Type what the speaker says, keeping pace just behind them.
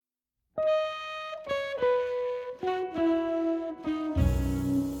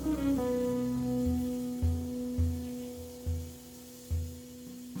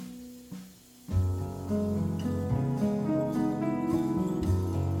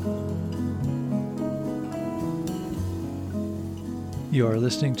You are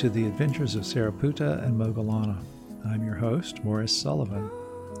listening to The Adventures of Sariputta and Moggallana. I'm your host, Morris Sullivan.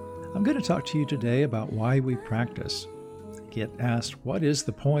 I'm going to talk to you today about why we practice. I get asked, what is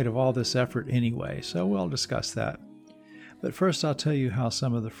the point of all this effort anyway? So we'll discuss that. But first I'll tell you how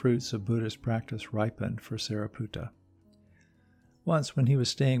some of the fruits of Buddhist practice ripened for Sariputta. Once when he was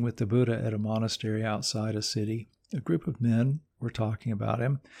staying with the Buddha at a monastery outside a city, a group of men were talking about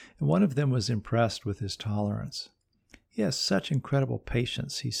him, and one of them was impressed with his tolerance. He has such incredible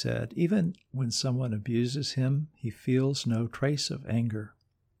patience, he said. Even when someone abuses him, he feels no trace of anger.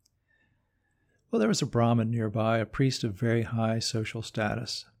 Well, there was a Brahmin nearby, a priest of very high social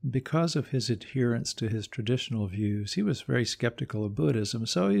status. Because of his adherence to his traditional views, he was very skeptical of Buddhism,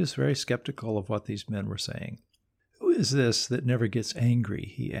 so he was very skeptical of what these men were saying. "Who is this that never gets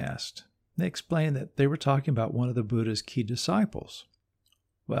angry?" he asked. They explained that they were talking about one of the Buddha's key disciples.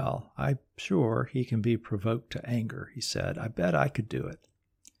 "Well, I'm sure he can be provoked to anger," he said. "I bet I could do it."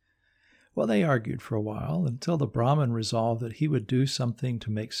 Well, they argued for a while until the Brahmin resolved that he would do something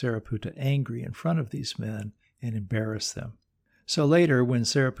to make Sariputta angry in front of these men and embarrass them. So later, when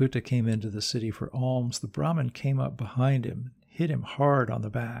Sariputta came into the city for alms, the Brahmin came up behind him and hit him hard on the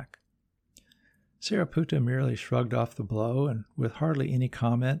back. Sariputta merely shrugged off the blow, and with hardly any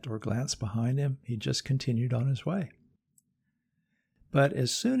comment or glance behind him, he just continued on his way. But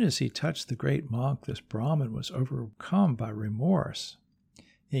as soon as he touched the great monk, this Brahmin was overcome by remorse.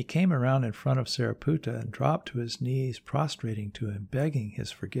 He came around in front of Sariputta and dropped to his knees, prostrating to him, begging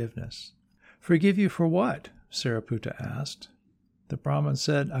his forgiveness. "Forgive you for what?" Sariputta asked. The Brahmin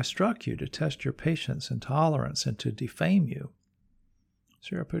said, "I struck you to test your patience and tolerance and to defame you."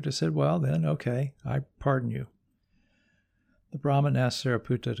 Sariputta said, "Well, then, okay, I pardon you." The Brahmin asked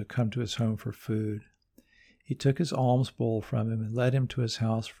Sariputta to come to his home for food. He took his alms bowl from him and led him to his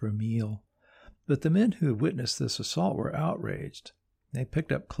house for a meal. But the men who had witnessed this assault were outraged. They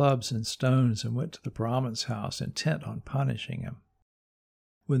picked up clubs and stones and went to the Brahmin's house, intent on punishing him.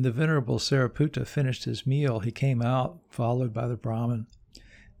 When the venerable Sariputta finished his meal, he came out, followed by the Brahmin.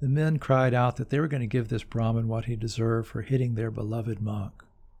 The men cried out that they were going to give this Brahmin what he deserved for hitting their beloved monk.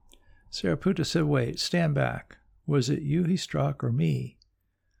 Sariputta said, "Wait, stand back. Was it you he struck or me?"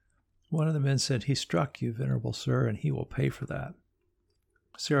 One of the men said, "He struck you, venerable sir, and he will pay for that."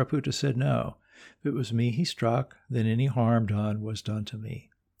 Sariputta said, "No, if it was me he struck, then any harm done was done to me.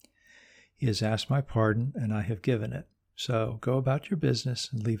 He has asked my pardon, and I have given it. So go about your business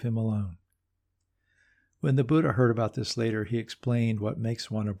and leave him alone." When the Buddha heard about this later, he explained what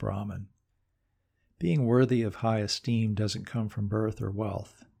makes one a Brahmin. Being worthy of high esteem doesn't come from birth or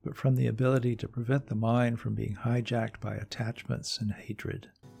wealth, but from the ability to prevent the mind from being hijacked by attachments and hatred.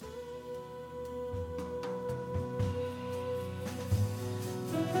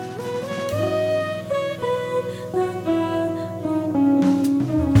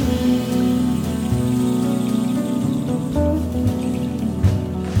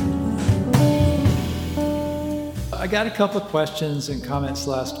 I got a couple of questions and comments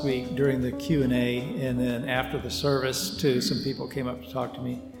last week during the Q&A, and then after the service, too, some people came up to talk to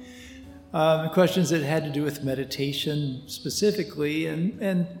me. Questions that had to do with meditation specifically,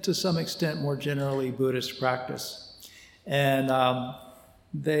 and to some extent more generally Buddhist practice. And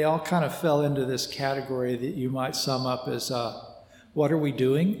they all kind of fell into this category that you might sum up as, what are we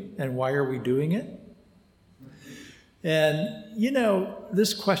doing and why are we doing it? And,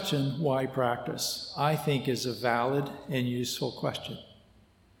 this question, why practice, I think is a valid and useful question.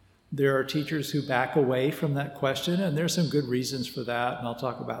 There are teachers who back away from that question, and there's some good reasons for that, and I'll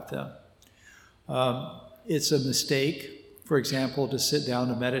talk about them. It's a mistake, for example, to sit down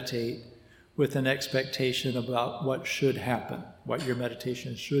to meditate with an expectation about what should happen, what your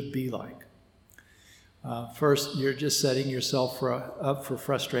meditation should be like. First, you're just setting yourself up for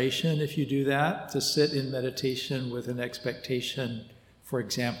frustration if you do that, to sit in meditation with an expectation, for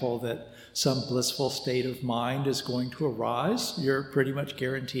example, that some blissful state of mind is going to arise. You're pretty much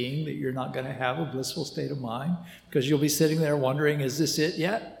guaranteeing that you're not going to have a blissful state of mind because you'll be sitting there wondering, is this it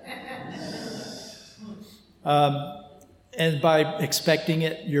yet? And by expecting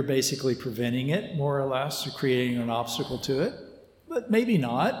it, you're basically preventing it, more or less, or creating an obstacle to it. But maybe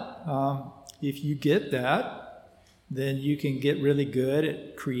not. If you get that, then you can get really good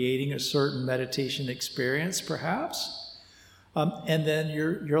at creating a certain meditation experience, perhaps. And then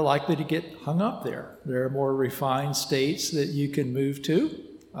you're likely to get hung up there. There are more refined states that you can move to,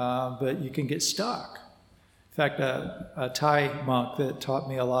 but you can get stuck. In fact, a Thai monk that taught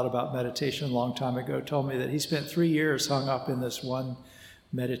me a lot about meditation a long time ago told me that he spent 3 years hung up in this one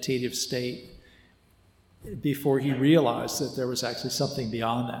meditative state before he realized that there was actually something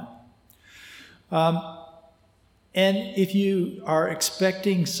beyond that. And if you are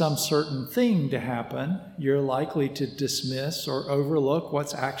expecting some certain thing to happen, you're likely to dismiss or overlook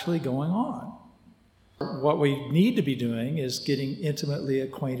what's actually going on. What we need to be doing is getting intimately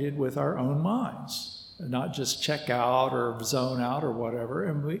acquainted with our own minds, not just check out or zone out or whatever.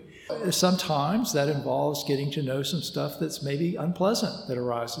 And sometimes that involves getting to know some stuff that's maybe unpleasant that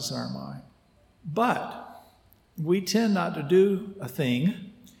arises in our mind. But we tend not to do a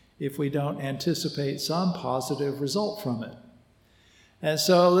thing if we don't anticipate some positive result from it. And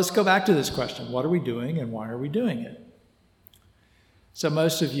so let's go back to this question. What are we doing and why are we doing it? So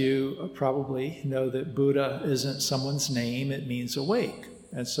most of you probably know that Buddha isn't someone's name, it means awake.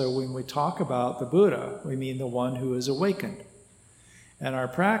 And so when we talk about the Buddha, we mean the one who is awakened. And our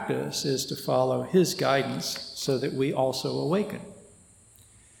practice is to follow his guidance so that we also awaken.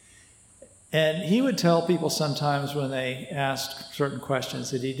 And he would tell people sometimes when they asked certain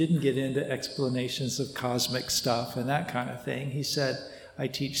questions that he didn't get into explanations of cosmic stuff and that kind of thing. He said, I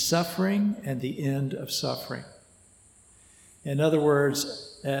teach suffering and the end of suffering. In other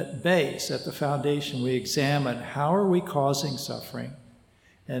words, at base, at the foundation, we examine how are we causing suffering,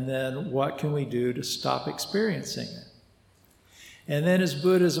 and then what can we do to stop experiencing it. And then as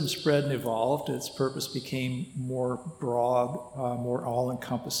Buddhism spread and evolved, its purpose became more broad, more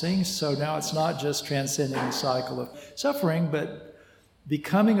all-encompassing. So now it's not just transcending the cycle of suffering, but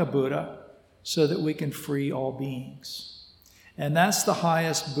becoming a Buddha so that we can free all beings. And that's the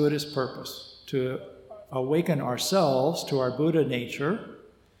highest Buddhist purpose, to awaken ourselves to our Buddha nature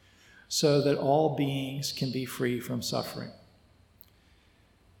so that all beings can be free from suffering.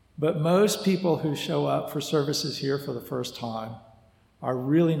 But most people who show up for services here for the first time are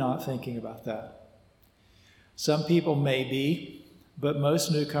really not thinking about that. Some people may be, but most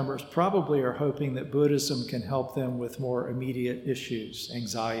newcomers probably are hoping that Buddhism can help them with more immediate issues,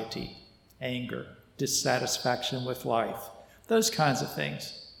 anxiety, anger, dissatisfaction with life, those kinds of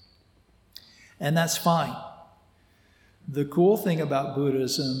things. And that's fine. The cool thing about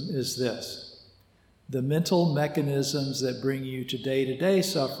Buddhism is this. The mental mechanisms that bring you to day-to-day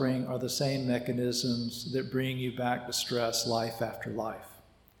suffering are the same mechanisms that bring you back to stress life after life.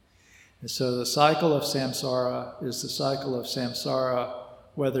 And so the cycle of samsara is the cycle of samsara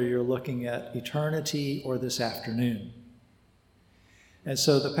whether you're looking at eternity or this afternoon. And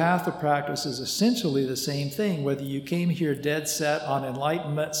so the path of practice is essentially the same thing, whether you came here dead set on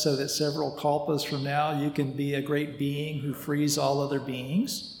enlightenment so that several kalpas from now you can be a great being who frees all other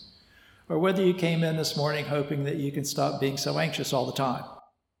beings, or whether you came in this morning hoping that you can stop being so anxious all the time.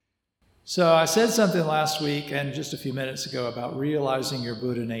 So I said something last week and just a few minutes ago about realizing your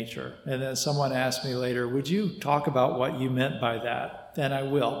Buddha nature. And then someone asked me later, would you talk about what you meant by that? And I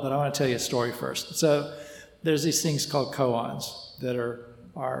will, but I want to tell you a story first. So there's these things called koans that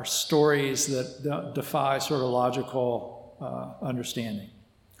are stories that defy sort of logical understanding.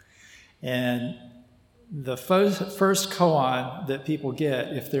 And the first koan that people get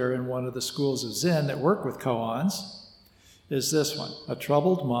if they're in one of the schools of Zen that work with koans is this one. A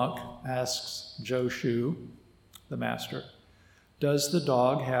troubled monk asks Joshu, the master, does the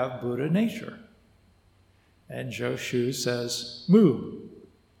dog have Buddha nature? And Joshu says, moo,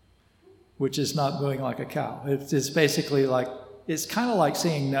 which is not mooing like a cow. It's basically like, it's kind of like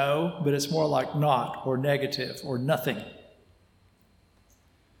saying no, but it's more like not or negative or nothing.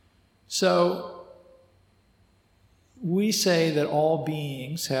 So we say that all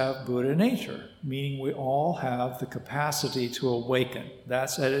beings have Buddha nature, meaning we all have the capacity to awaken.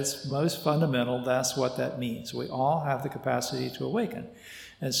 That's at its most fundamental, that's what that means. We all have the capacity to awaken.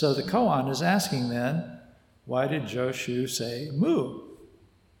 And so the koan is asking then, why did Joshu say moo?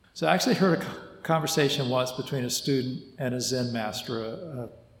 So I actually heard a conversation once between a student and a Zen master, a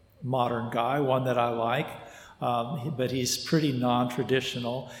modern guy, one that I like. But he's pretty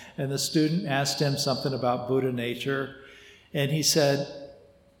non-traditional. And the student asked him something about Buddha nature, and he said,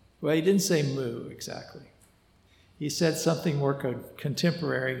 well, he didn't say moo exactly. He said something more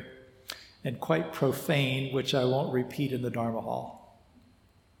contemporary and quite profane, which I won't repeat in the Dharma hall.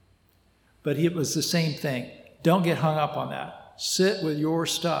 But it was the same thing. Don't get hung up on that. Sit with your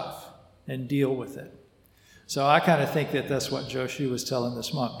stuff and deal with it. So I kind of think that that's what Joshu was telling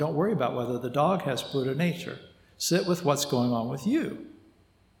this monk. Don't worry about whether the dog has Buddha nature. Sit with what's going on with you.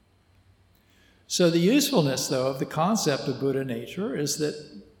 So the usefulness, though, of the concept of Buddha nature is that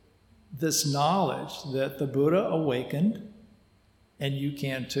this knowledge that the Buddha awakened and you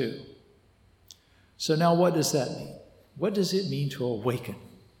can too. So now what does that mean? What does it mean to awaken?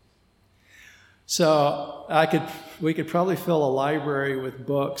 So we could probably fill a library with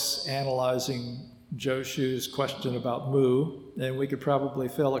books analyzing Joshu's question about Mu, and we could probably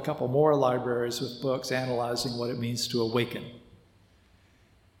fill a couple more libraries with books analyzing what it means to awaken.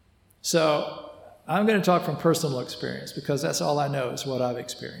 So I'm going to talk from personal experience because that's all I know is what I've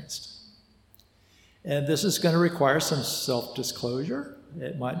experienced. And this is going to require some self-disclosure.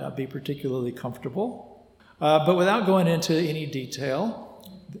 It might not be particularly comfortable. But without going into any detail,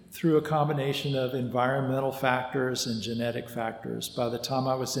 through a combination of environmental factors and genetic factors, by the time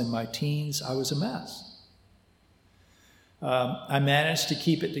I was in my teens, I was a mess. I managed to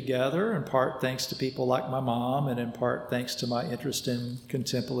keep it together, in part thanks to people like my mom, and in part thanks to my interest in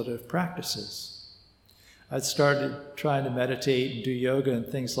contemplative practices. I'd started trying to meditate and do yoga and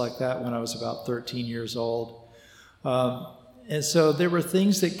things like that when I was about 13 years old. And so there were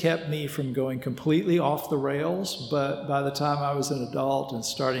things that kept me from going completely off the rails, but by the time I was an adult and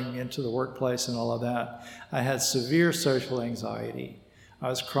starting into the workplace and all of that, I had severe social anxiety. I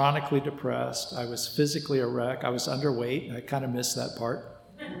was chronically depressed. I was physically a wreck. I was underweight. I kind of missed that part.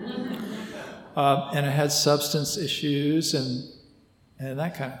 And I had substance issues and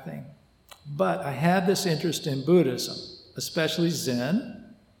that kind of thing. But I had this interest in Buddhism, especially Zen.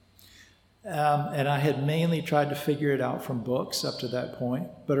 And I had mainly tried to figure it out from books up to that point.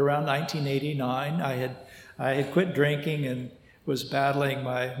 But around 1989, I had quit drinking and was battling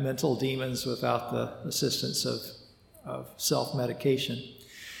my mental demons without the assistance of self-medication.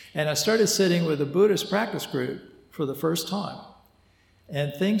 And I started sitting with a Buddhist practice group for the first time.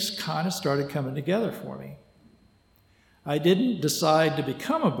 And things kind of started coming together for me. I didn't decide to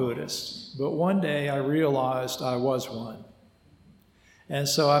become a Buddhist, but one day I realized I was one. And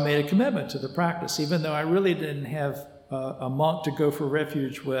so I made a commitment to the practice. Even though I really didn't have a monk to go for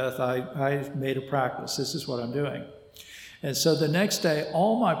refuge with, I made a practice. This is what I'm doing. And so the next day,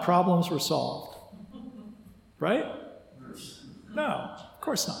 all my problems were solved. Right? No, of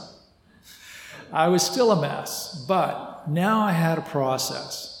course not. I was still a mess, but now I had a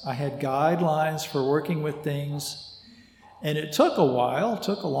process. I had guidelines for working with things. And it took a while,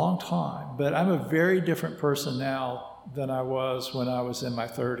 took a long time, but I'm a very different person now than I was when I was in my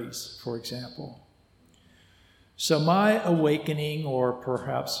 30s, for example. So my awakening, or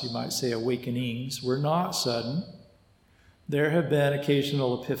perhaps you might say awakenings, were not sudden. There have been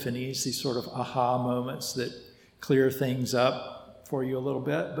occasional epiphanies, these sort of aha moments that clear things up for you a little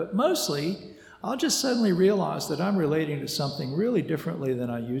bit, but mostly I'll just suddenly realize that I'm relating to something really differently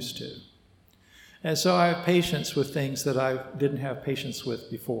than I used to. And so I have patience with things that I didn't have patience with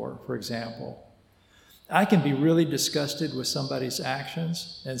before, for example. I can be really disgusted with somebody's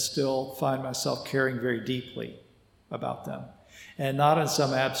actions and still find myself caring very deeply about them. And not in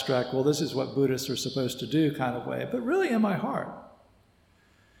some abstract, well, this is what Buddhists are supposed to do kind of way, but really in my heart.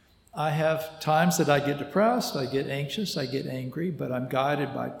 I have times that I get depressed, I get anxious, I get angry, but I'm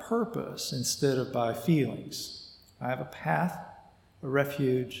guided by purpose instead of by feelings. I have a path, a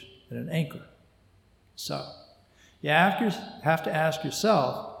refuge, and an anchor. So you have to ask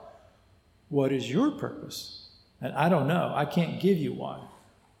yourself, what is your purpose? And I don't know. I can't give you one.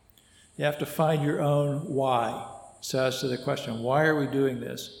 You have to find your own why. So as to the question, why are we doing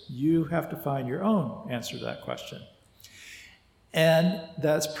this? You have to find your own answer to that question. And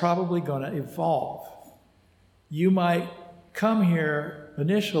that's probably going to evolve. You might come here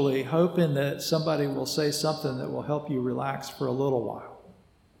initially hoping that somebody will say something that will help you relax for a little while.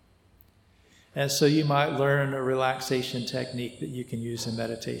 And so you might learn a relaxation technique that you can use in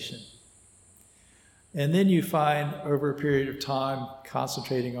meditation. And then you find over a period of time,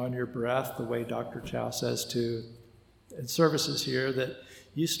 concentrating on your breath, the way Dr. Chow says to in services here, that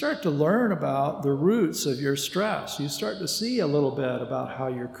you start to learn about the roots of your stress. You start to see a little bit about how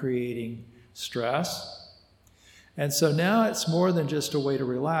you're creating stress. And so now it's more than just a way to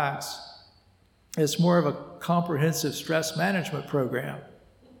relax. It's more of a comprehensive stress management program.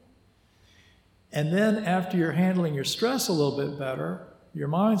 And then after you're handling your stress a little bit better, your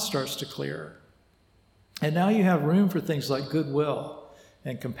mind starts to clear. And now you have room for things like goodwill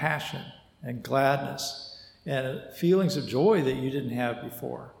and compassion and gladness and feelings of joy that you didn't have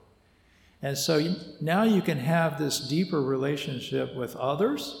before. And so now you can have this deeper relationship with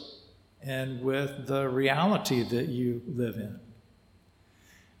others and with the reality that you live in.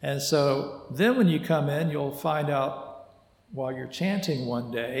 And so then when you come in, you'll find out while you're chanting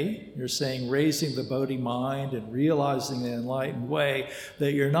one day, you're saying raising the Bodhi mind and realizing the enlightened way,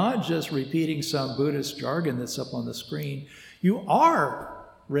 that you're not just repeating some Buddhist jargon that's up on the screen. You are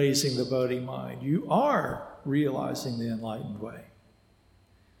raising the Bodhi mind. You are realizing the enlightened way.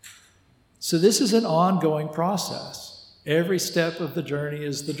 So this is an ongoing process. Every step of the journey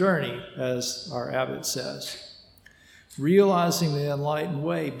is the journey, as our abbot says. realizing the enlightened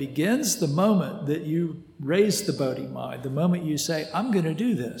way begins the moment that you raise the Bodhi mind, the moment you say, I'm going to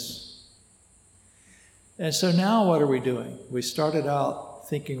do this. And so now what are we doing? We started out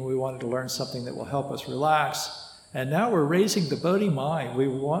thinking we wanted to learn something that will help us relax, and now we're raising the Bodhi mind.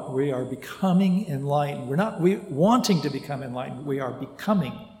 We are becoming enlightened. We're not wanting to become enlightened. We are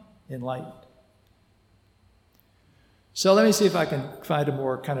becoming enlightened. So let me see if I can find a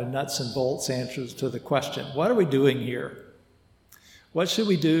more kind of nuts and bolts answer to the question. What are we doing here? What should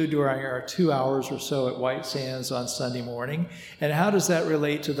we do during our 2 hours or so at White Sands on Sunday morning? And how does that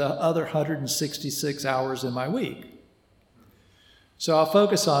relate to the other 166 hours in my week? So I'll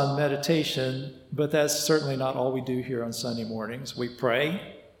focus on meditation, but that's certainly not all we do here on Sunday mornings. We pray,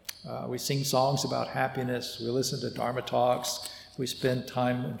 we sing songs about happiness, we listen to Dharma talks, we spend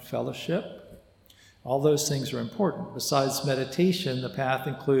time in fellowship. All those things are important. Besides meditation, the path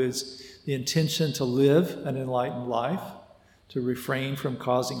includes the intention to live an enlightened life, to refrain from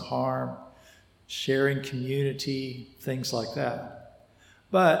causing harm, sharing community, things like that.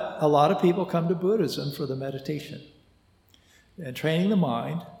 But a lot of people come to Buddhism for the meditation. And training the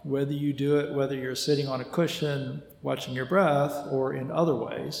mind, whether you do it, whether you're sitting on a cushion, watching your breath, or in other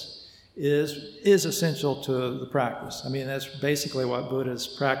ways, is essential to the practice. I mean, that's basically what Buddha's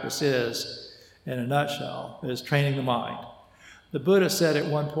practice is, in a nutshell, is training the mind. The Buddha said at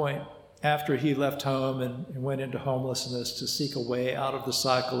one point, after he left home and went into homelessness to seek a way out of the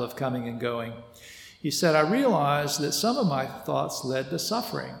cycle of coming and going, he said, I realized that some of my thoughts led to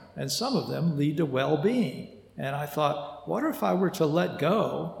suffering, and some of them lead to well-being. And I thought, what if I were to let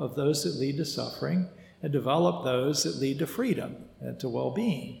go of those that lead to suffering and develop those that lead to freedom and to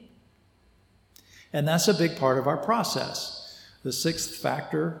well-being? And that's a big part of our process. The sixth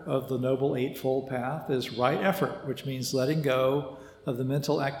factor of the Noble Eightfold Path is right effort, which means letting go of the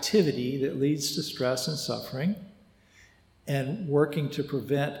mental activity that leads to stress and suffering and working to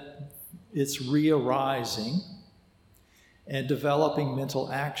prevent its re-arising, and developing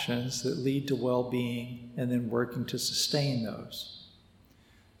mental actions that lead to well-being and then working to sustain those.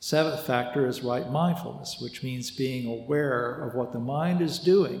 Seventh factor is right mindfulness, which means being aware of what the mind is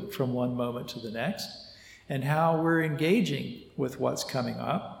doing from one moment to the next, and how we're engaging with what's coming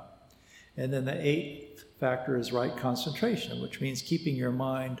up. And then the eighth factor is right concentration, which means keeping your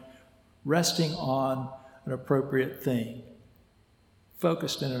mind resting on an appropriate thing,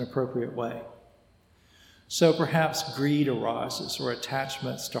 focused in an appropriate way. So perhaps greed arises, or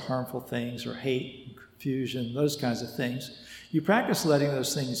attachments to harmful things, or hate, confusion, those kinds of things. You practice letting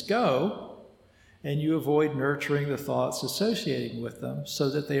those things go, and you avoid nurturing the thoughts associating with them so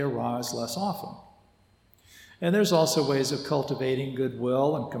that they arise less often. And there's also ways of cultivating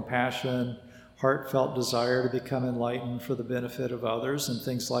goodwill and compassion, heartfelt desire to become enlightened for the benefit of others, and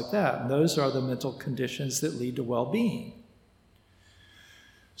things like that. And those are the mental conditions that lead to well-being.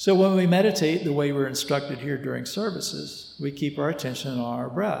 So when we meditate the way we're instructed here during services, we keep our attention on our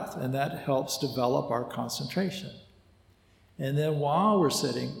breath, and that helps develop our concentration. And then while we're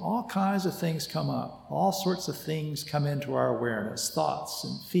sitting, all kinds of things come up. All sorts of things come into our awareness, thoughts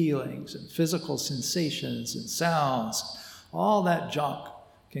and feelings and physical sensations and sounds. All that junk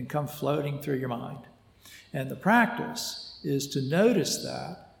can come floating through your mind. And the practice is to notice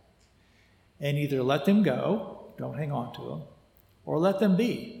that and either let them go, don't hang on to them, or let them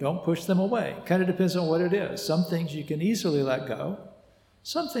be, don't push them away. It kind of depends on what it is. Some things you can easily let go.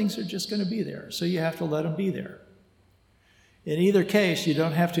 Some things are just going to be there, so you have to let them be there. In either case, you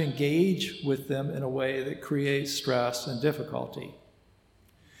don't have to engage with them in a way that creates stress and difficulty.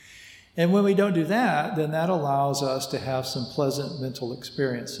 And when we don't do that, then that allows us to have some pleasant mental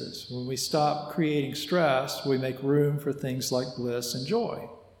experiences. When we stop creating stress, we make room for things like bliss and joy.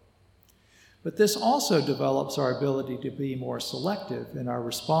 But this also develops our ability to be more selective in our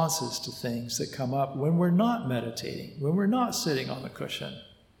responses to things that come up when we're not meditating, when we're not sitting on the cushion.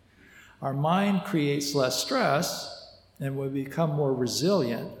 Our mind creates less stress, and we become more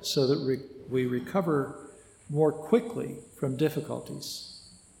resilient so that we recover more quickly from difficulties.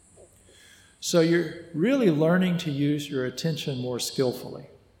 So you're really learning to use your attention more skillfully.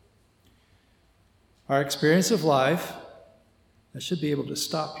 Our experience of life, I should be able to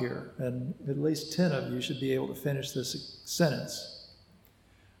stop here, and at least 10 of you should be able to finish this sentence.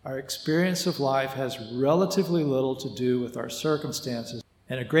 Our experience of life has relatively little to do with our circumstances,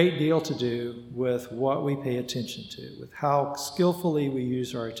 and a great deal to do with what we pay attention to, with how skillfully we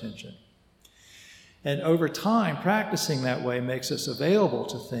use our attention. And over time, practicing that way makes us available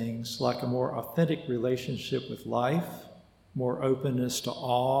to things like a more authentic relationship with life, more openness to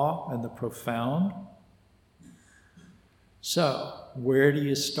awe and the profound. So, where do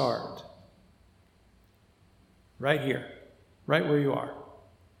you start? right here, right where you are.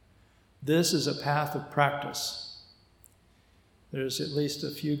 This is a path of practice. There's at least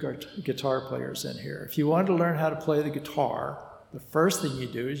a few guitar players in here. If you want to learn how to play the guitar, the first thing you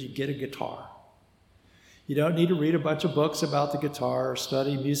do is you get a guitar. You don't need to read a bunch of books about the guitar or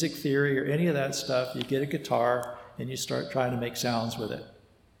study music theory or any of that stuff. You get a guitar and you start trying to make sounds with it.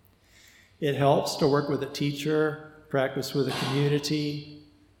 It helps to work with a teacher, practice with a community.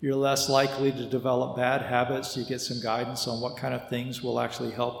 You're less likely to develop bad habits. You get some guidance on what kind of things will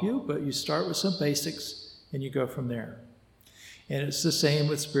actually help you, but you start with some basics and you go from there. And it's the same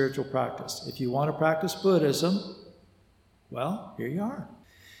with spiritual practice. If you want to practice Buddhism, well, here you are.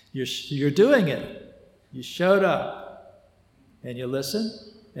 You're doing it. You showed up and you listen,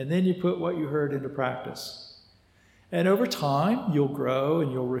 and then you put what you heard into practice. And over time, you'll grow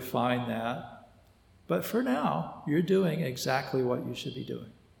and you'll refine that. But for now, you're doing exactly what you should be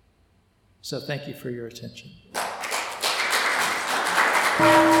doing. So thank you for your attention.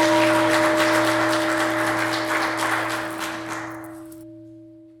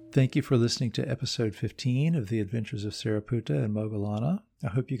 Thank you for listening to episode 15 of The Adventures of Sariputta and Moggallana. I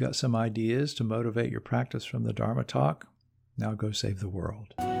hope you got some ideas to motivate your practice from the Dharma talk. Now go save the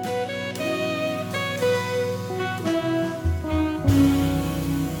world.